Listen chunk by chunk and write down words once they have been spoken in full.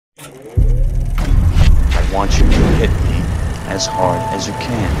I want you to hit me as hard as you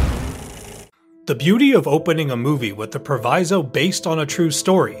can. The beauty of opening a movie with the proviso based on a true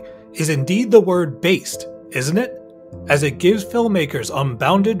story is indeed the word based, isn't it? As it gives filmmakers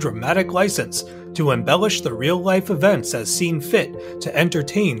unbounded dramatic license to embellish the real-life events as seen fit to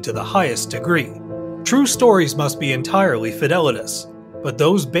entertain to the highest degree. True stories must be entirely fidelitous, but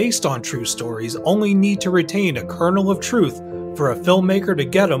those based on true stories only need to retain a kernel of truth for a filmmaker to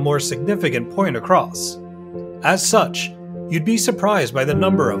get a more significant point across. As such, you'd be surprised by the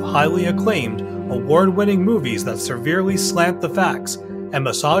number of highly acclaimed, award-winning movies that severely slant the facts and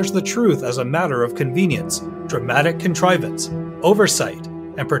massage the truth as a matter of convenience, dramatic contrivance, oversight,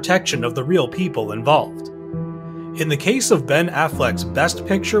 and protection of the real people involved. In the case of Ben Affleck's Best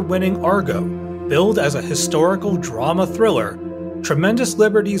Picture-winning Argo, billed as a historical drama thriller, tremendous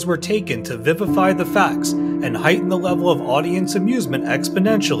liberties were taken to vivify the facts and heighten the level of audience amusement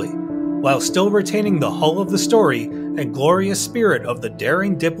exponentially, while still retaining the hull of the story and glorious spirit of the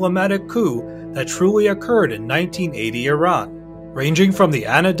daring diplomatic coup that truly occurred in 1980 Iran. Ranging from the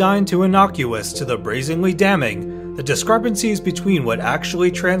anodyne to innocuous to the brazenly damning, the discrepancies between what actually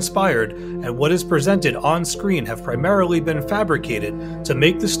transpired and what is presented on screen have primarily been fabricated to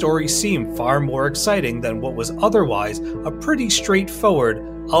make the story seem far more exciting than what was otherwise a pretty straightforward,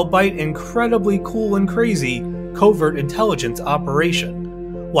 albeit incredibly cool and crazy, covert intelligence operation.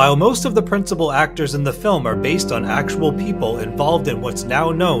 While most of the principal actors in the film are based on actual people involved in what's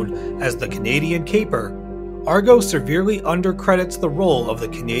now known as the Canadian Caper, Argo severely undercredits the role of the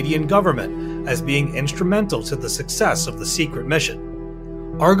Canadian government as being instrumental to the success of the secret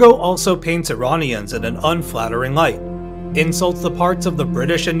mission. Argo also paints Iranians in an unflattering light, insults the parts of the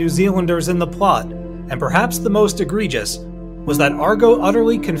British and New Zealanders in the plot, and perhaps the most egregious was that Argo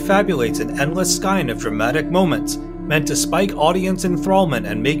utterly confabulates an endless skein of dramatic moments meant to spike audience enthrallment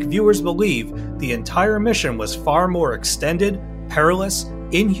and make viewers believe the entire mission was far more extended, perilous,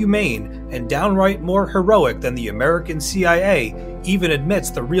 inhumane, and downright more heroic than the American CIA even admits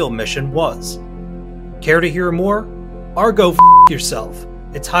the real mission was. Care to hear more? Argo, f*** yourself.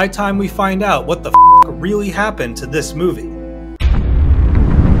 It's high time we find out what the f*** really happened to this movie.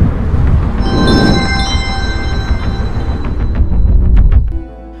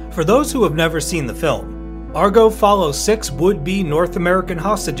 For those who have never seen the film, Argo follows 6 would-be North American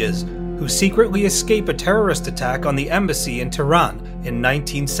hostages who secretly escape a terrorist attack on the embassy in Tehran in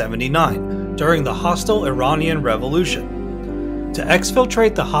 1979 during the hostile Iranian Revolution. To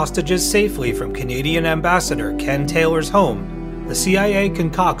exfiltrate the hostages safely from Canadian Ambassador Ken Taylor's home, the CIA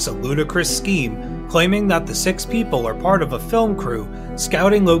concocts a ludicrous scheme claiming that the 6 people are part of a film crew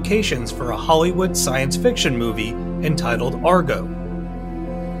scouting locations for a Hollywood science fiction movie entitled Argo.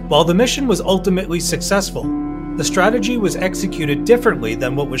 While the mission was ultimately successful, the strategy was executed differently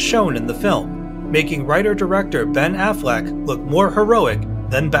than what was shown in the film, making writer-director Ben Affleck look more heroic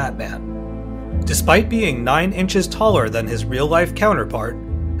than Batman. Despite being 9 inches taller than his real-life counterpart,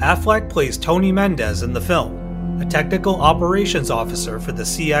 Affleck plays Tony Mendez in the film, a technical operations officer for the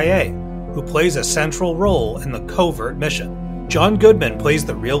CIA, who plays a central role in the covert mission. John Goodman plays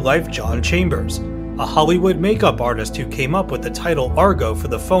the real-life John Chambers, a Hollywood makeup artist who came up with the title Argo for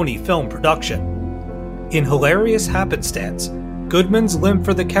the phony film production. In hilarious happenstance, Goodman's limp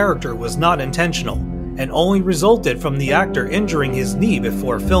for the character was not intentional, and only resulted from the actor injuring his knee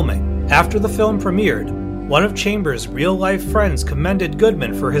before filming. After the film premiered, one of Chambers' real-life friends commended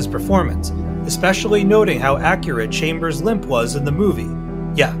Goodman for his performance, especially noting how accurate Chambers' limp was in the movie.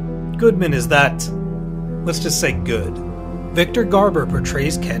 Yeah, Goodman is that, let's just say good. Victor Garber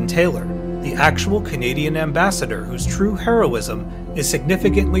portrays Ken Taylor, the actual Canadian ambassador whose true heroism is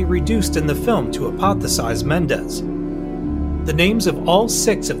significantly reduced in the film to apothesize Mendez. The names of all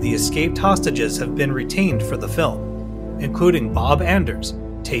 6 of the escaped hostages have been retained for the film, including Bob Anders,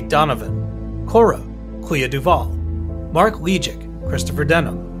 Tate Donovan, Cora, Clea Duvall, Mark Legic, Christopher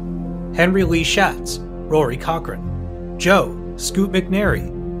Denham, Henry Lee Schatz, Rory Cochrane, Joe, Scoot McNairy,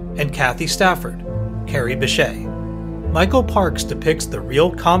 and Kathy Stafford, Carrie Bechet. Michael Parks depicts the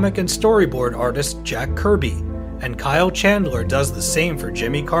real comic and storyboard artist Jack Kirby, and Kyle Chandler does the same for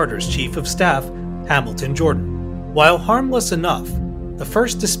Jimmy Carter's chief of staff, Hamilton Jordan. While harmless enough, the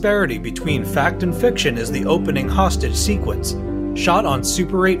first disparity between fact and fiction is the opening hostage sequence, shot on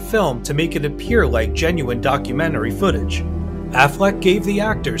Super 8 film to make it appear like genuine documentary footage. Affleck gave the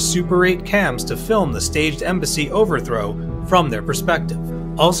actors Super 8 cams to film the staged embassy overthrow from their perspective.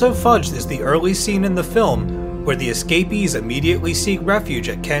 Also fudged is the early scene in the film where the escapees immediately seek refuge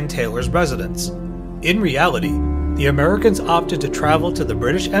at Ken Taylor's residence. In reality, the Americans opted to travel to the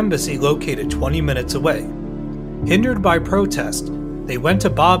British embassy located 20 minutes away. Hindered by protest, They went to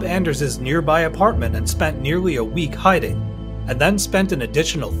Bob Anders' nearby apartment and spent nearly a week hiding, and then spent an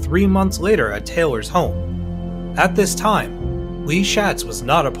additional 3 months later at Taylor's home. At this time, Lee Schatz was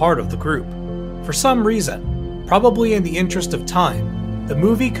not a part of the group. For some reason, probably in the interest of time, the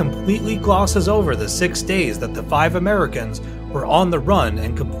movie completely glosses over the 6 days that the 5 Americans were on the run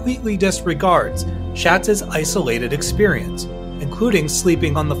and completely disregards Schatz's isolated experience, including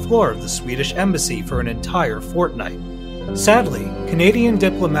sleeping on the floor of the Swedish embassy for an entire fortnight. Sadly, Canadian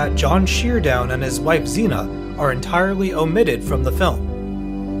diplomat John Sheardown and his wife Zena are entirely omitted from the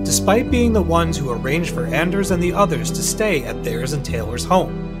film, despite being the ones who arranged for Anders and the others to stay at theirs and Taylor's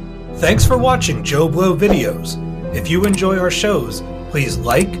home. Thanks for watching Joe Blow Videos. If you enjoy our shows, please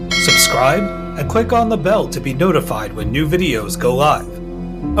like, subscribe, and click on the bell to be notified when new videos go live.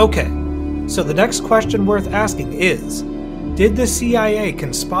 Okay, so the next question worth asking is, did the CIA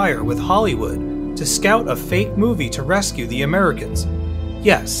conspire with Hollywood to scout a fake movie to rescue the Americans?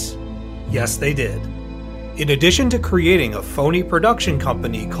 Yes. Yes, they did. In addition to creating a phony production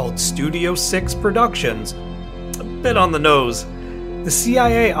company called Studio 6 Productions, a bit on the nose, the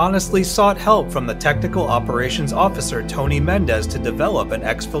CIA honestly sought help from the technical operations officer Tony Mendez to develop an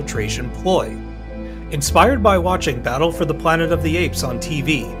exfiltration ploy. Inspired by watching Battle for the Planet of the Apes on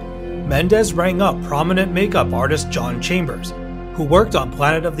TV, Mendez rang up prominent makeup artist John Chambers, who worked on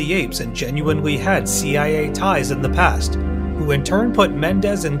Planet of the Apes and genuinely had CIA ties in the past, who in turn put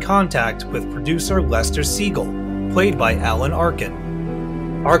Mendez in contact with producer Lester Siegel, played by Alan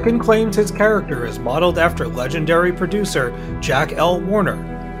Arkin. Arkin claims his character is modeled after legendary producer Jack L. Warner.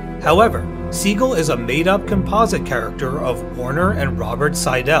 However, Siegel is a made-up composite character of Warner and Robert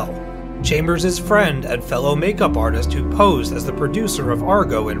Seidel, Chambers' friend and fellow makeup artist who posed as the producer of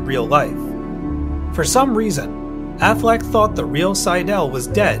Argo in real life. For some reason, Affleck thought the real Seidel was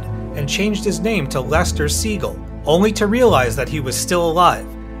dead and changed his name to Lester Siegel, only to realize that he was still alive,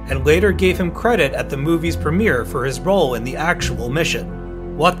 and later gave him credit at the movie's premiere for his role in the actual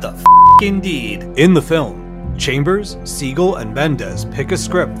mission. What the f*** indeed. In the film, Chambers, Siegel, and Mendez pick a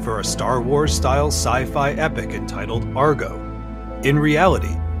script for a Star Wars-style sci-fi epic entitled Argo. In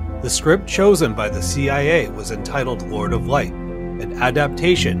reality, the script chosen by the CIA was entitled Lord of Light, an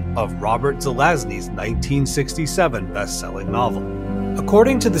adaptation of Robert Zelazny's 1967 best-selling novel.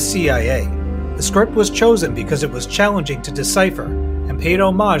 According to the CIA, the script was chosen because it was challenging to decipher and paid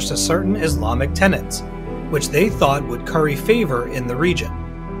homage to certain Islamic tenets, which they thought would curry favor in the region.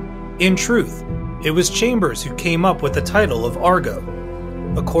 In truth, it was Chambers who came up with the title of Argo.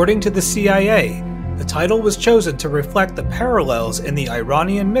 According to the CIA, the title was chosen to reflect the parallels in the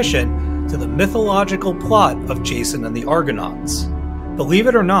Iranian mission to the mythological plot of Jason and the Argonauts. Believe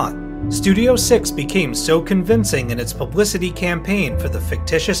it or not, Studio 6 became so convincing in its publicity campaign for the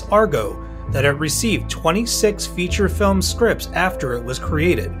fictitious Argo that it received 26 feature film scripts after it was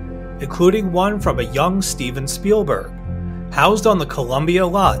created, including one from a young Steven Spielberg. Housed on the Columbia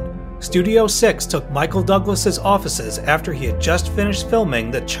lot, Studio 6 took Michael Douglas's offices after he had just finished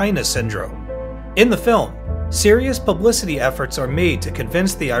filming The China Syndrome. In the film, serious publicity efforts are made to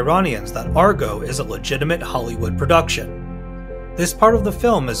convince the Iranians that Argo is a legitimate Hollywood production. This part of the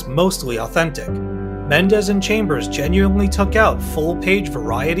film is mostly authentic. Mendez and Chambers genuinely took out full-page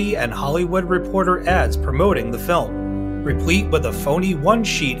Variety and Hollywood Reporter ads promoting the film, replete with a phony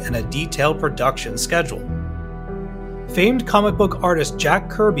one-sheet and a detailed production schedule. Famed comic book artist Jack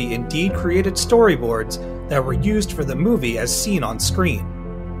Kirby indeed created storyboards that were used for the movie as seen on screen,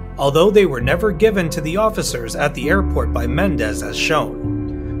 although they were never given to the officers at the airport by Mendez as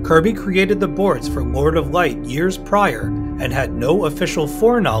shown. Kirby created the boards for Lord of Light years prior and had no official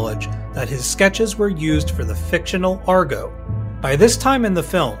foreknowledge that his sketches were used for the fictional Argo. By this time in the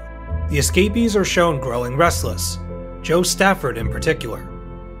film, the escapees are shown growing restless, Joe Stafford in particular.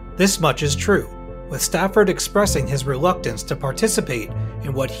 This much is true, with Stafford expressing his reluctance to participate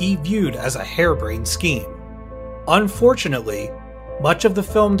in what he viewed as a harebrained scheme. Unfortunately, much of the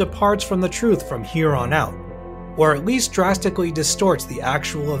film departs from the truth from here on out, or at least drastically distorts the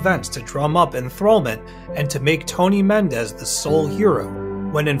actual events to drum up enthrallment and to make Tony Mendez the sole hero,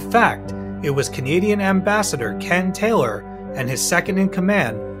 when in fact it was Canadian Ambassador Ken Taylor and his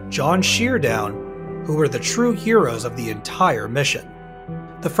second-in-command, John Sheardown, who were the true heroes of the entire mission.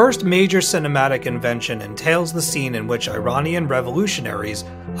 The first major cinematic invention entails the scene in which Iranian revolutionaries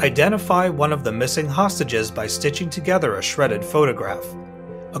identify one of the missing hostages by stitching together a shredded photograph.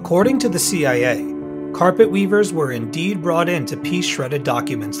 According to the CIA, carpet weavers were indeed brought in to piece shredded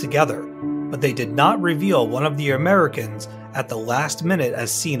documents together, but they did not reveal one of the Americans at the last minute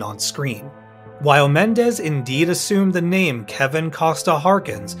as seen on screen. While Mendez indeed assumed the name Kevin Costa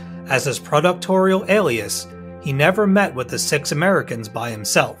Harkins as his productorial alias, he never met with the 6 Americans by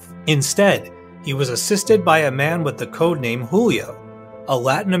himself. Instead, he was assisted by a man with the codename Julio, a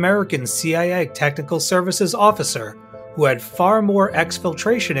Latin American CIA Technical Services officer who had far more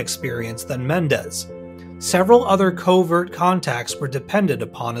exfiltration experience than Mendez. Several other covert contacts were depended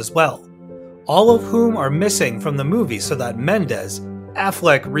upon as well, all of whom are missing from the movie so that Mendez,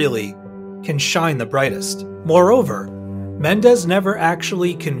 Affleck really, can shine the brightest. Moreover, Mendez never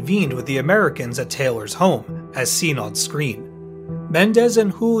actually convened with the Americans at Taylor's home, as seen on screen. Mendez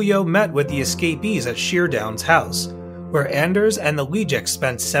and Julio met with the escapees at Sheardown's house, where Anders and the Legic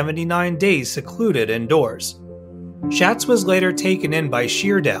spent 79 days secluded indoors. Schatz was later taken in by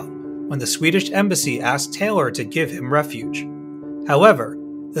Sheardown when the Swedish embassy asked Taylor to give him refuge. However,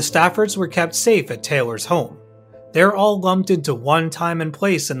 the Staffords were kept safe at Taylor's home. They're all lumped into one time and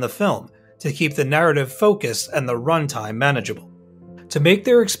place in the film to keep the narrative focused and the runtime manageable. To make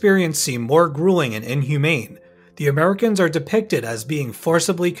their experience seem more grueling and inhumane, the Americans are depicted as being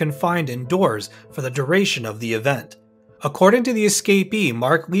forcibly confined indoors for the duration of the event. According to the escapee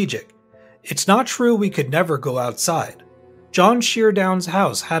Mark Legic, "It's not true we could never go outside. John Sheardown's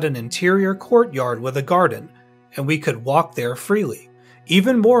house had an interior courtyard with a garden, and we could walk there freely.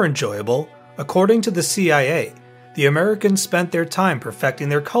 Even more enjoyable, according to the CIA, the Americans spent their time perfecting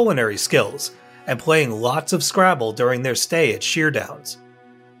their culinary skills and playing lots of Scrabble during their stay at Sheardown's."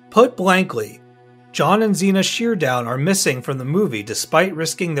 Put blankly, John and Zena Sheardown are missing from the movie despite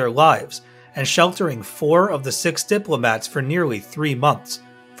risking their lives and sheltering 4 of the 6 diplomats for nearly 3 months,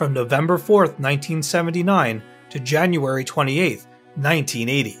 from November 4th, 1979 to January 28th,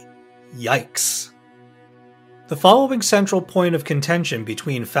 1980. Yikes. The following central point of contention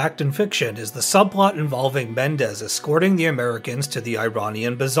between fact and fiction is the subplot involving Mendez escorting the Americans to the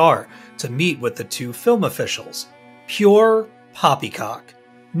Iranian bazaar to meet with the 2 film officials. Pure poppycock.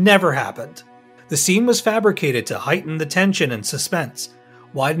 Never happened. The scene was fabricated to heighten the tension and suspense,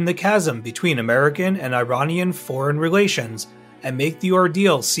 widen the chasm between American and Iranian foreign relations, and make the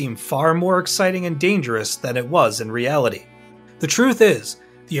ordeal seem far more exciting and dangerous than it was in reality. The truth is,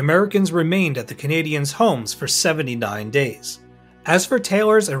 the Americans remained at the Canadians' homes for 79 days. As for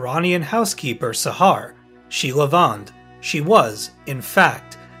Taylor's Iranian housekeeper, Sahar, Sheila Vand, she was, in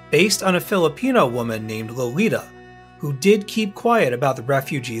fact, based on a Filipino woman named Lolita, who did keep quiet about the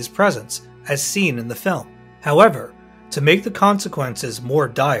refugees' presence, as seen in the film. However, to make the consequences more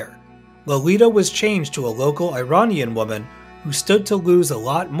dire, Lolita was changed to a local Iranian woman who stood to lose a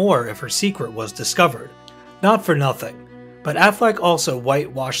lot more if her secret was discovered. Not for nothing, but Affleck also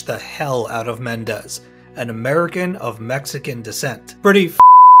whitewashed the hell out of Mendez, an American of Mexican descent. Pretty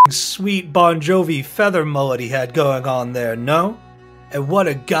sweet Bon Jovi feather mullet he had going on there, no? And what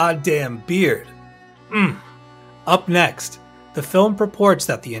a goddamn beard. Up next, the film purports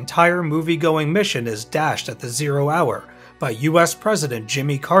that the entire movie-going mission is dashed at the 0 hour by US President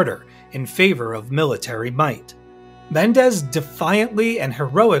Jimmy Carter in favor of military might. Mendez defiantly and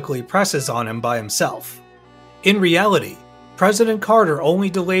heroically presses on him by himself. In reality, President Carter only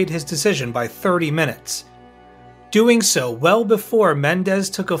delayed his decision by 30 minutes, doing so well before Mendez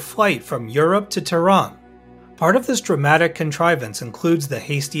took a flight from Europe to Tehran. Part of this dramatic contrivance includes the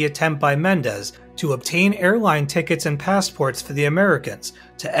hasty attempt by Mendez to obtain airline tickets and passports for the Americans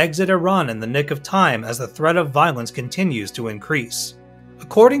to exit Iran in the nick of time as the threat of violence continues to increase.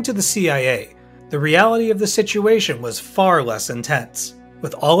 According to the CIA, the reality of the situation was far less intense,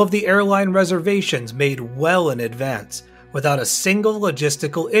 with all of the airline reservations made well in advance, without a single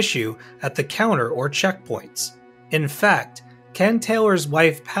logistical issue at the counter or checkpoints. In fact, Ken Taylor's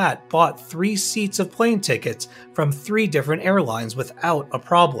wife Pat bought 3 seats of plane tickets from 3 different airlines without a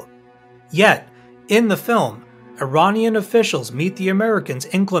problem. Yet, in the film, Iranian officials meet the Americans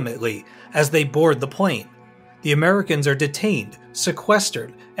inclemently as they board the plane. The Americans are detained,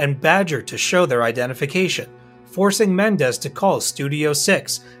 sequestered, and badgered to show their identification, forcing Mendez to call Studio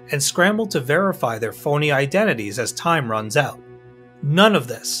 6 and scramble to verify their phony identities as time runs out. None of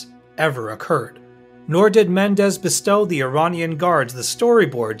this ever occurred, nor did Mendez bestow the Iranian guards the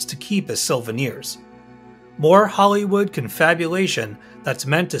storyboards to keep as souvenirs. More Hollywood confabulation that's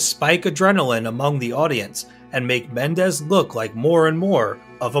meant to spike adrenaline among the audience and make Mendez look like more and more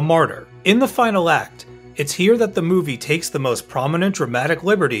of a martyr. In the final act, it's here that the movie takes the most prominent dramatic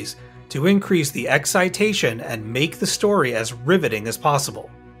liberties to increase the excitation and make the story as riveting as possible.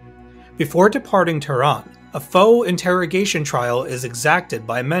 Before departing Tehran, a faux interrogation trial is exacted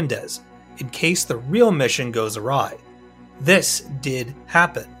by Mendez, in case the real mission goes awry. This did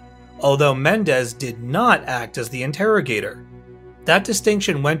happen, although Mendez did not act as the interrogator. That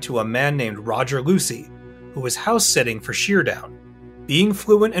distinction went to a man named Roger Lucy, who was house-sitting for Sheardown. Being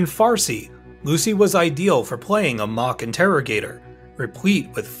fluent in Farsi, Lucy was ideal for playing a mock interrogator, replete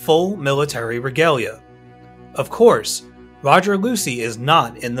with full military regalia. Of course, Roger Lucy is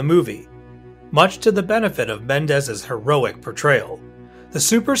not in the movie, much to the benefit of Mendez's heroic portrayal. The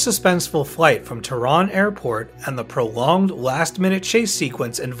super suspenseful flight from Tehran Airport and the prolonged last-minute chase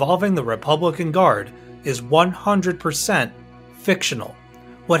sequence involving the Republican Guard is 100% fictional.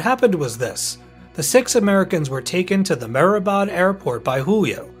 What happened was this: the 6 Americans were taken to the Mehrabad airport by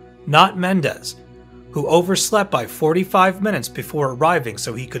Julio, not Mendez, who overslept by 45 minutes before arriving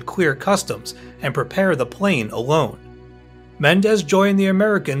so he could clear customs and prepare the plane alone. Mendez joined the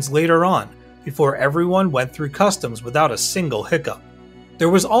Americans later on, before everyone went through customs without a single hiccup. There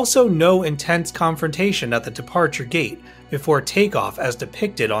was also no intense confrontation at the departure gate before takeoff as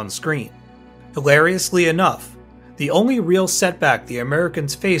depicted on screen. Hilariously enough, the only real setback the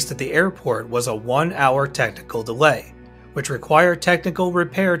Americans faced at the airport was a 1-hour technical delay, which required technical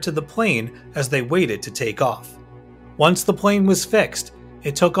repair to the plane as they waited to take off. Once the plane was fixed,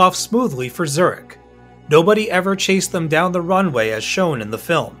 it took off smoothly for Zurich. Nobody ever chased them down the runway as shown in the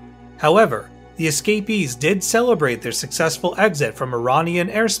film. However, the escapees did celebrate their successful exit from Iranian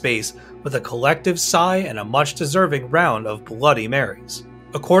airspace with a collective sigh and a much-deserving round of Bloody Marys.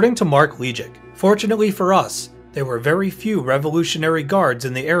 According to Mark Legic, fortunately for us, there were very few Revolutionary Guards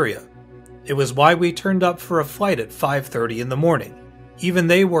in the area. It was why we turned up for a flight at 5:30 in the morning. Even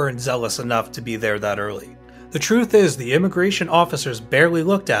they weren't zealous enough to be there that early. The truth is, the immigration officers barely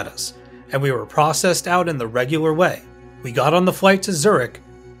looked at us, and we were processed out in the regular way. We got on the flight to Zurich,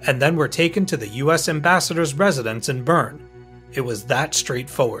 and then were taken to the US ambassador's residence in Bern. It was that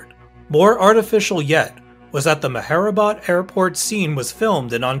straightforward. More artificial yet was that the Mehrabad airport scene was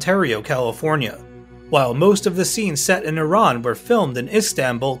filmed in Ontario, California, while most of the scenes set in Iran were filmed in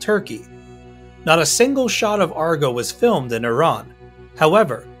Istanbul, Turkey. Not a single shot of Argo was filmed in Iran.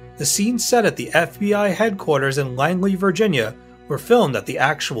 However, the scenes set at the FBI headquarters in Langley, Virginia were filmed at the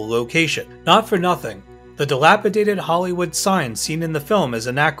actual location. Not for nothing, the dilapidated Hollywood sign seen in the film is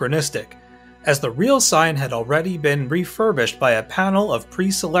anachronistic, as the real sign had already been refurbished by a panel of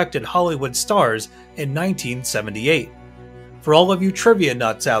pre-selected Hollywood stars in 1978. For all of you trivia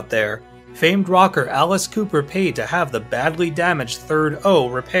nuts out there, famed rocker Alice Cooper paid to have the badly damaged third O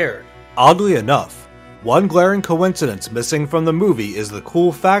repaired. Oddly enough, one glaring coincidence missing from the movie is the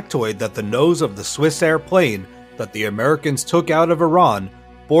cool factoid that the nose of the Swiss airplane that the Americans took out of Iran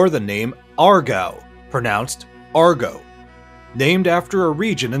bore the name Argo, pronounced Argo, named after a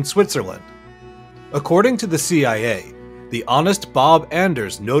region in Switzerland. According to the CIA, the honest Bob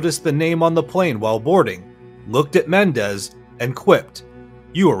Anders noticed the name on the plane while boarding, looked at Mendez, and quipped,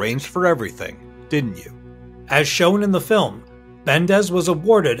 "You arranged for everything, didn't you?" As shown in the film, Mendez was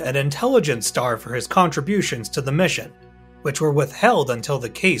awarded an intelligence star for his contributions to the mission, which were withheld until the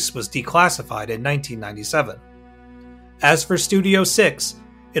case was declassified in 1997. As for Studio 6,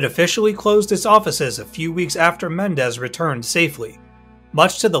 it officially closed its offices a few weeks after Mendez returned safely,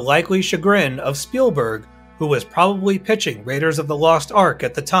 much to the likely chagrin of Spielberg, who was probably pitching Raiders of the Lost Ark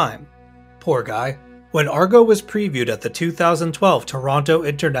at the time. Poor guy. When Argo was previewed at the 2012 Toronto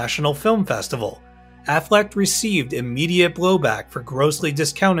International Film Festival, Affleck received immediate blowback for grossly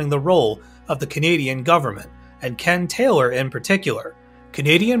discounting the role of the Canadian government, and Ken Taylor in particular.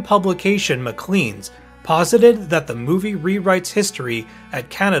 Canadian publication Maclean's posited that the movie rewrites history at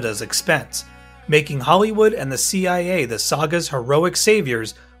Canada's expense, making Hollywood and the CIA the saga's heroic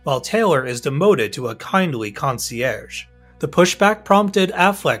saviors, while Taylor is demoted to a kindly concierge. The pushback prompted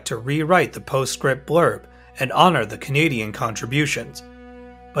Affleck to rewrite the postscript blurb and honor the Canadian contributions.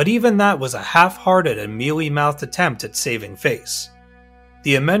 But even that was a half-hearted and mealy-mouthed attempt at saving face.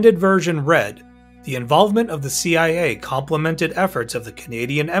 The amended version read, "The involvement of the CIA complemented efforts of the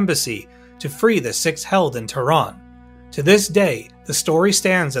Canadian Embassy to free the 6 held in Tehran. To this day, the story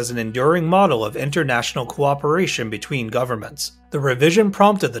stands as an enduring model of international cooperation between governments." The revision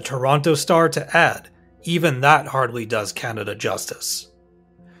prompted the Toronto Star to add, "Even that hardly does Canada justice."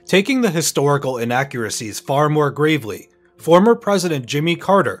 Taking the historical inaccuracies far more gravely, former President Jimmy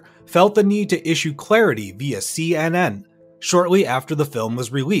Carter felt the need to issue clarity via CNN shortly after the film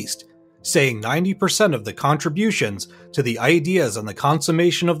was released, saying 90% of the contributions to the ideas and the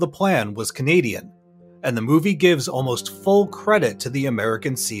consummation of the plan was Canadian, and the movie gives almost full credit to the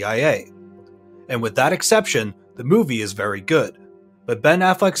American CIA. And with that exception, the movie is very good. But Ben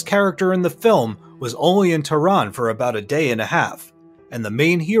Affleck's character in the film was only in Tehran for about a day and a half, and the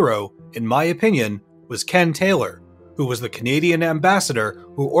main hero, in my opinion, was Ken Taylor, who was the Canadian ambassador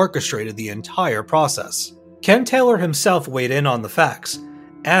who orchestrated the entire process. Ken Taylor himself weighed in on the facts,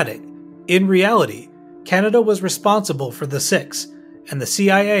 adding, "In reality, Canada was responsible for the 6, and the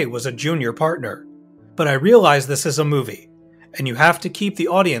CIA was a junior partner. But I realize this is a movie, and you have to keep the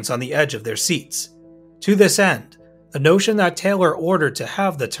audience on the edge of their seats. To this end, the notion that Taylor ordered to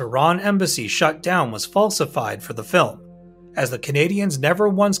have the Tehran embassy shut down was falsified for the film, as the Canadians never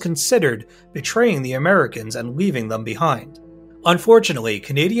once considered betraying the Americans and leaving them behind. Unfortunately,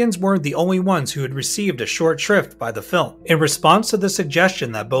 Canadians weren't the only ones who had received a short shrift by the film. In response to the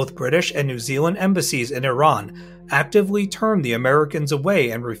suggestion that both British and New Zealand embassies in Iran actively turned the Americans away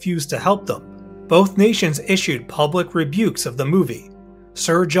and refused to help them, both nations issued public rebukes of the movie.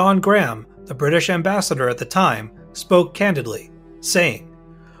 Sir John Graham, the British ambassador at the time, spoke candidly, saying,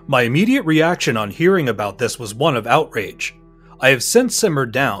 "My immediate reaction on hearing about this was one of outrage. I have since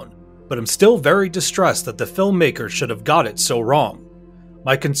simmered down, but I'm still very distressed that the filmmakers should have got it so wrong.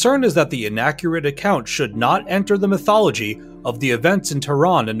 My concern is that the inaccurate account should not enter the mythology of the events in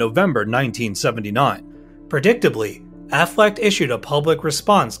Tehran in November 1979. Predictably, Affleck issued a public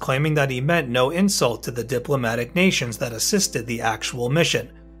response claiming that he meant no insult to the diplomatic nations that assisted the actual mission,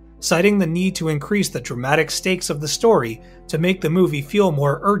 citing the need to increase the dramatic stakes of the story to make the movie feel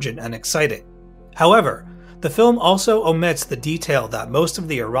more urgent and exciting. However, the film also omits the detail that most of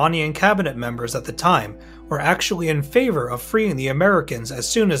the Iranian cabinet members at the time were actually in favor of freeing the Americans as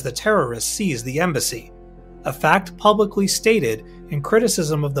soon as the terrorists seized the embassy, a fact publicly stated in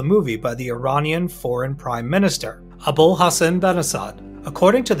criticism of the movie by the Iranian Foreign Prime Minister, Abul Hassan Benasad.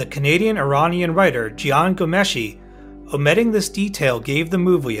 According to the Canadian-Iranian writer Jian Ghomeshi, omitting this detail gave the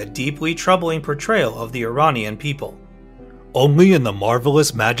movie a deeply troubling portrayal of the Iranian people. Only in the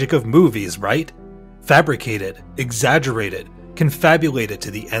marvelous magic of movies, right? Fabricated, exaggerated, confabulated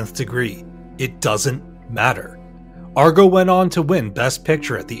to the nth degree. It doesn't matter. Argo went on to win Best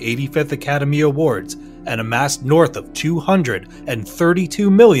Picture at the 85th Academy Awards and amassed north of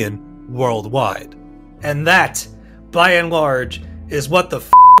 $232 million worldwide. And that, by and large, is what the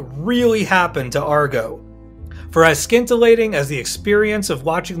really happened to Argo. For as scintillating as the experience of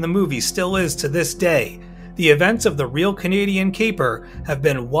watching the movie still is to this day, the events of the real Canadian caper have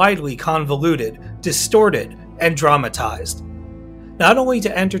been widely convoluted, distorted, and dramatized. Not only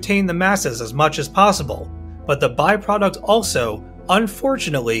to entertain the masses as much as possible, but the byproduct also,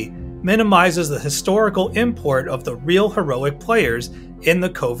 unfortunately, minimizes the historical import of the real heroic players in the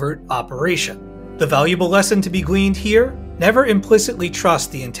covert operation. The valuable lesson to be gleaned here? Never implicitly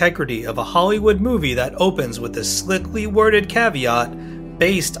trust the integrity of a Hollywood movie that opens with this slickly worded caveat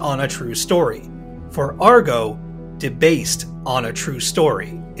based on a true story. For Argo, debased on a true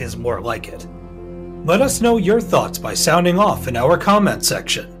story is more like it. Let us know your thoughts by sounding off in our comment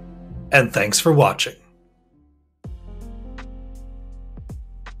section. And thanks for watching.